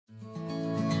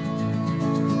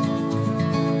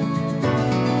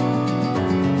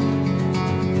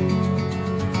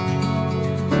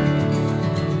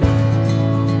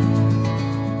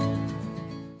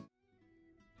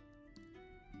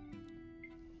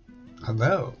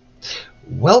Hello.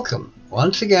 Welcome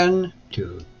once again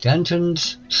to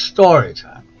Denton's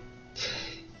Storytime.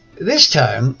 This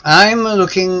time I'm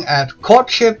looking at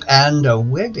courtship and a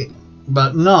wedding,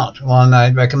 but not one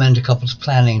I'd recommend to couples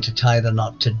planning to tie the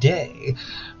knot today,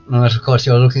 unless of course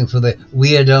you're looking for the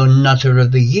Weirdo Nutter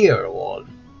of the Year award,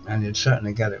 and you'd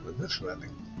certainly get it with this wedding.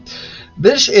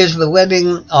 This is the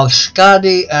wedding of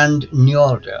Skadi and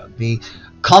Njorda, the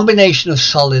combination of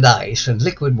solid ice and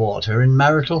liquid water in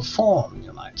marital form,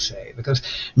 you might say, because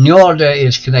Njorda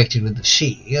is connected with the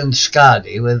sea and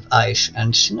Skadi with ice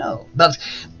and snow. But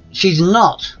she's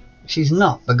not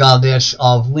the goddess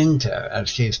of winter, as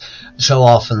she's so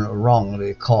often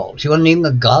wrongly called. She wasn't even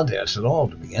a goddess at all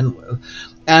to begin with,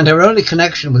 and her only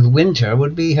connection with winter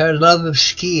would be her love of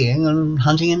skiing and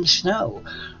hunting in the snow.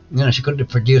 She couldn't have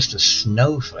produced a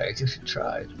snowflake if she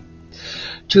tried.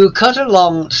 To cut a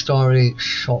long story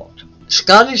short,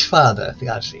 Skadi's father,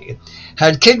 Thiazi,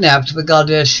 had kidnapped the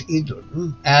goddess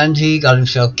Idun, and he got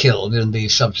himself killed in the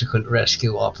subsequent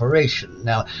rescue operation.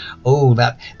 Now,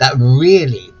 that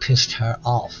really pissed her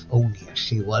off. Oh yes,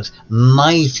 she was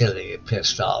mightily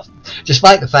pissed off,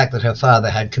 despite the fact that her father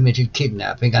had committed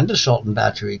kidnapping and assault and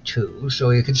battery too,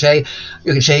 so you could say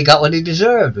he got what he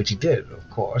deserved, which he did, of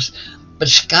course. But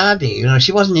Skadi,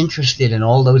 she wasn't interested in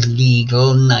all those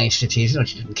legal niceties.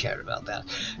 She didn't care about that.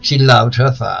 She loved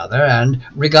her father, and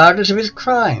regardless of his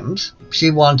crimes,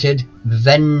 she wanted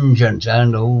vengeance.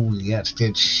 And oh yes,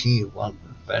 did she want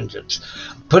vengeance.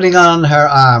 Putting on her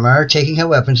armor, taking her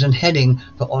weapons, and heading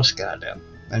for Åsgårda.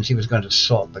 And she was going to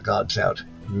sort the gods out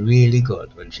really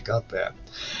good when she got there.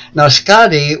 Now,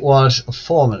 Skadi was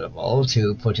formidable,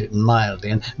 to put it mildly,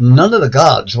 and none of the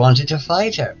gods wanted to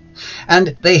fight her.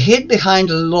 And they hid behind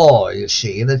a law, you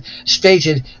see, that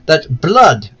stated that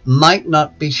blood might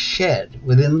not be shed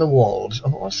within the walls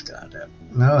of Åsgårda.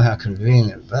 Oh, how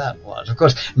convenient that was. Of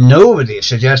course, nobody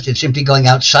suggested simply going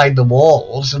outside the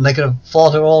walls, and they could have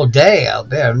fought her all day out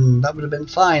there, and that would have been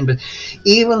fine. But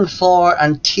even Thor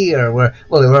and Tyr they were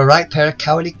a right pair of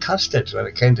cowardly custards when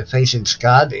it came to facing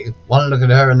Skadi. One look at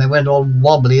her, and they went all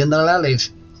wobbly in their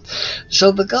lilies.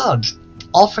 So the gods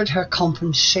offered her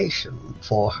compensation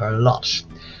for her loss.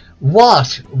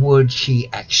 What would she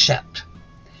accept?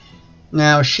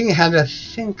 Now, she had to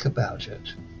think about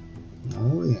it.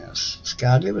 Oh yes,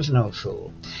 Skadi was no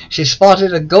fool. She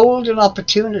spotted a golden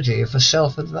opportunity for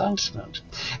self-advancement,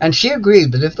 and she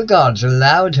agreed that if the gods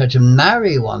allowed her to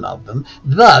marry one of them,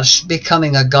 thus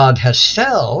becoming a god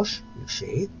herself, you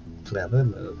see, clever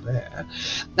move there,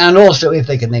 and also if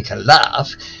they could make her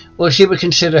laugh, she would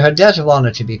consider her debt of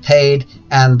honor to be paid,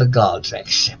 and the gods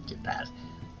accepted that.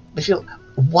 But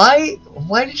why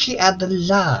did she add the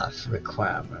laugh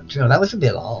requirement? That was a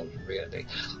bit odd, really.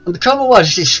 And the trouble was,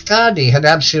 Skadi had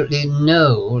absolutely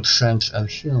no sense of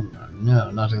humor.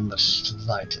 No, not in the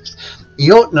slightest.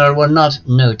 Jotnar were not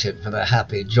noted for their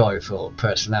happy, joyful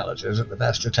personalities at the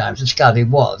best of times, and Skadi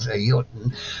was a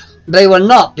Jotun. They were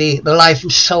not the life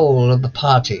and soul of the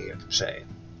party, you could say.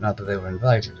 Not that they were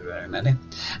invited to very many.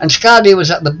 And Skadi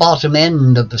was at the bottom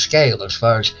end of the scale as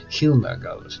far as humour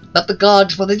goes. But the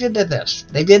gods, they did their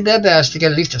best. They did their best to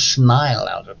get at least a smile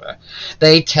out of her.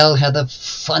 They tell her the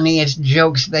funniest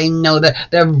jokes they know.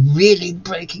 They're really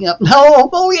breaking up. No,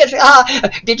 oh yes,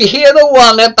 did you hear the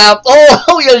one about,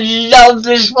 you love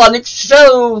this one, it's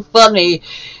so funny.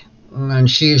 And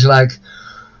she's like,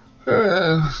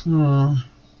 yes,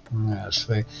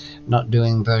 they're not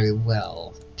doing very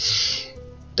well.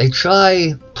 They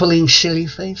try pulling silly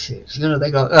faces.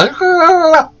 They go,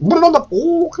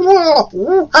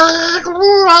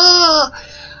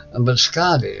 but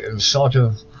Skadi is sort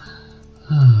of,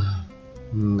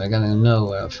 they're getting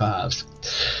nowhere fast.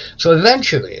 So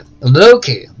eventually,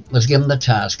 Loki was given the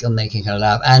task of making her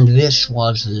laugh, and this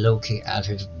was Loki at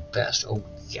his best. Oh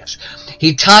yes.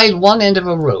 He tied one end of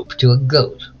a rope to a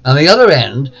goat, and the other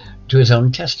end to his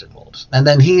own testicles. And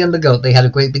then he and the goat, they had a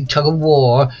great big tug of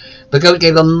war. The goat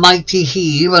gave a mighty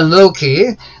heave, and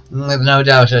Loki, with no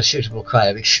doubt a suitable cry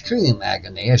of extreme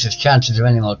agony, as his chances of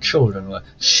any more children were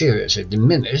seriously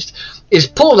diminished, is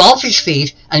pulled off his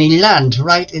feet, and he lands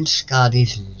right in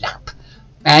Skadi's lap.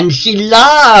 And she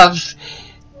laughs.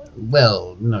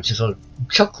 Well, she sort of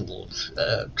chuckled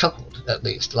at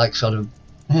least, like sort of,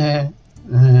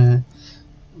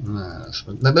 Yes,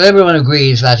 but everyone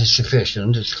agrees that is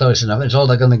sufficient, it's close enough, it's all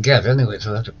they're going to get anyway,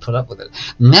 so they have to put up with it.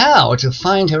 Now, to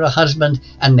find her a husband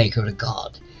and make her a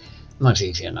god. Much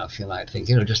easy enough, you might think.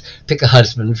 Just pick a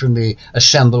husband from the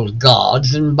assembled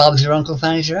gods and Bob's your uncle,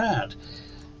 Fanny's your aunt.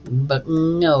 But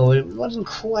no, it wasn't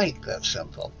quite that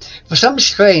simple. For some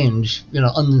strange,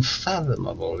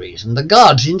 unfathomable reason, the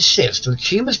gods insist that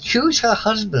she must choose her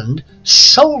husband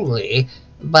solely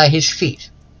by his feet.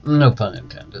 No pun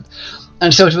intended.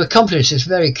 And so to accomplish this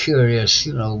very curious,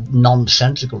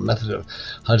 nonsensical method of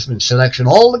husband selection,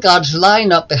 all the gods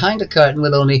line up behind a curtain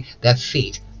with only their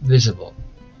feet visible.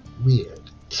 Weird.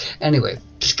 Anyway,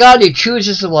 Skadi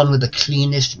chooses the one with the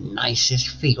cleanest, nicest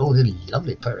feet. Oh, the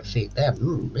lovely pair of feet there.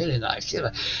 Really nice.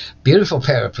 Beautiful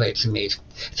pair of plates of meat.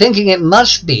 Thinking it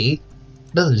must be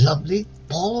the lovely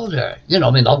boulder.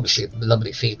 Obviously,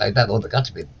 lovely feet like that. Oh, they've got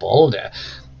to be boulder.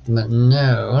 But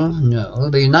no.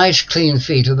 The nice, clean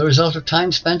feet are the result of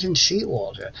time spent in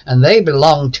seawater. And they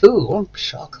belong to,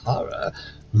 shock horror,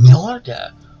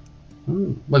 Njorda.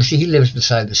 Well, see, he lives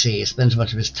beside the sea, spends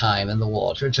much of his time in the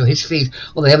water, so his feet,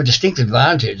 they have a distinct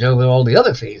advantage over all the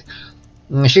other feet.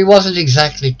 She wasn't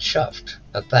exactly chuffed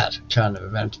at that turn of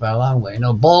events by a long way.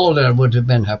 Boulder would have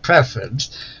been her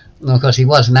preference. Of course, he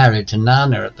was married to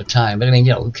Nana at the time, but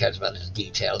who cares about his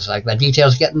details like that?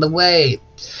 Details get in the way.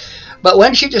 But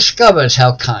when she discovers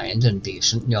how kind and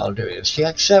decent Njorda is, she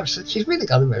accepts that she's really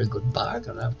got a very good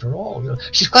bargain after all.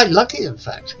 She's quite lucky, in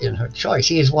fact, in her choice.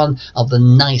 He is one of the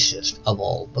nicest of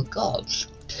all the gods.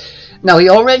 Now, he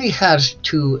already has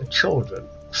 2 children,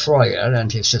 Freyr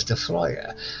and his sister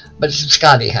Freyja, but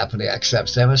Skadi happily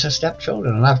accepts them as her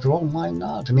stepchildren, and after all, why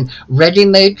not?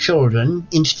 Ready-made children,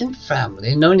 instant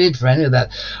family, no need for any of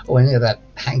that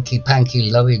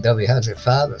hanky-panky, lovey-dovey, how's your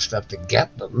father stuff to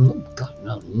get them. Oh, God,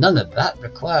 no, none of that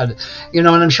required. And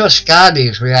I'm sure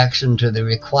Skadi's reaction to the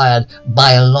required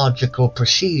biological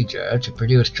procedure to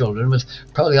produce children was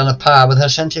probably on a par with her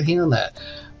sense of humor,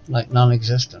 like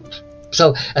non-existent.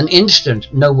 So an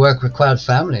instant, no work required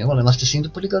family, it must have seemed a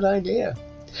pretty good idea.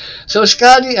 So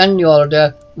Skadi and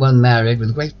Njorda were married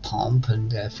with great pomp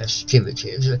and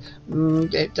festivities.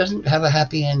 It doesn't have a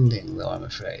happy ending, though, I'm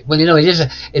afraid. Well, it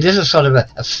is a sort of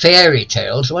a fairy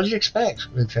tale, so what do you expect?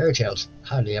 Fairy tales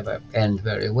hardly ever end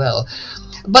very well.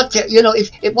 But,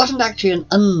 it wasn't actually an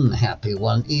unhappy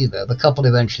one either, the couple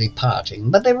eventually parting,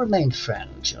 but they remained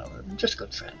friends, just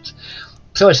good friends.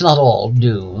 So it's not all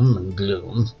doom and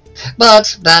gloom.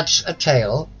 But that's a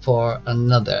tale for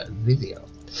another video.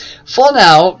 For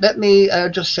now, let me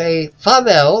just say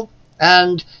farewell,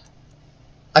 and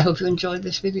I hope you enjoyed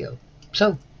this video.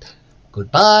 So,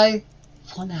 goodbye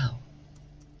for now.